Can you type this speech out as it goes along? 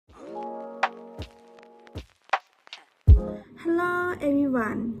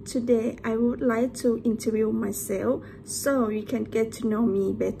everyone, today I would like to interview myself so you can get to know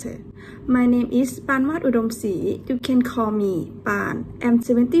me better. My name is Panwat A. You can call me Pan. I'm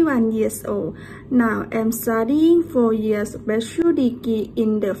 71 years old. Now I'm studying 4 years bachelor degree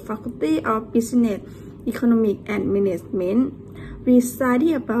in the Faculty of Business, Economics and Management. We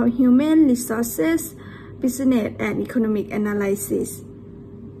study about human resources, business and economic analysis.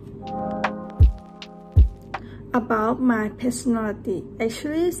 About my personality,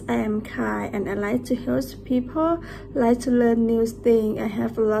 actually I am kind and I like to help people, like to learn new things. I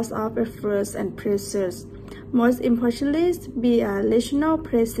have lots of efforts and pressures. Most importantly, be a relational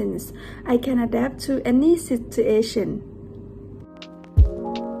presence. I can adapt to any situation.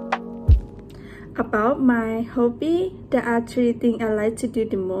 About my hobby, there are 3 things I like to do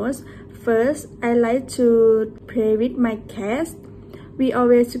the most. First, I like to play with my cats. We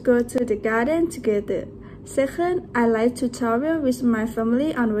always go to the garden together. Second, I like to travel with my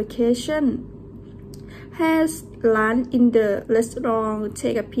family on vacation. Have lunch in the restaurant,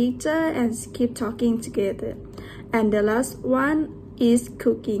 take a picture and keep talking together. And the last one is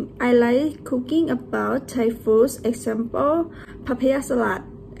cooking. I like cooking about Thai foods, example, papaya salad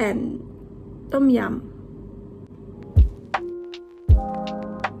and tom yum.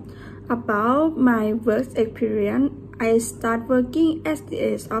 About my work experience, I started working at the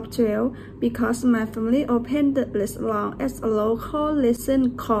age of 12 because my family opened the restaurant as a local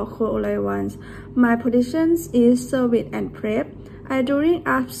lesson called Once. My position is service and prep. I do it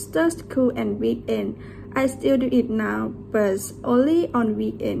after school and weekend. I still do it now, but only on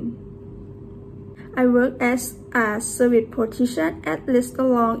weekend. I work as a service position at a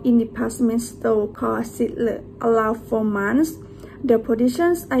restaurant in department store called Sidler around 4 months. The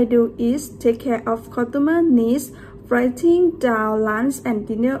positions I do is take care of customer needs, writing down lunch and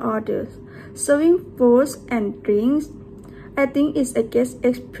dinner orders, serving foods and drinks. I think it's a guest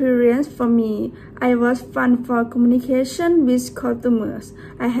experience for me. I was fun for communication with customers.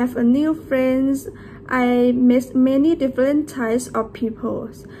 I have a new friends. I met many different types of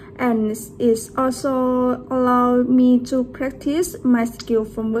people, and it also allowed me to practice my skill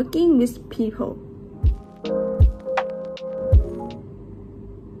from working with people.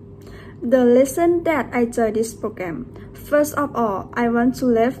 The lesson that I joined this program. First of all, I want to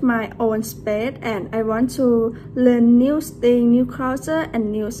leave my own space and I want to learn new things, new culture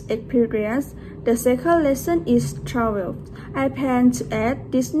and new experience. The second lesson is travel. I plan to add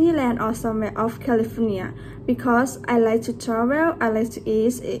Disneyland or somewhere of California because I like to travel, I like to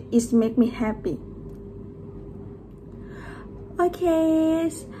eat, it makes me happy.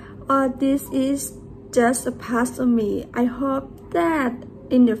 Okay, all this is just a part of me. I hope that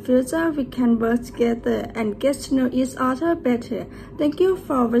in the future, we can work together and get to know each other better. Thank you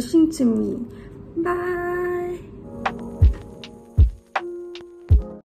for watching to me. Bye.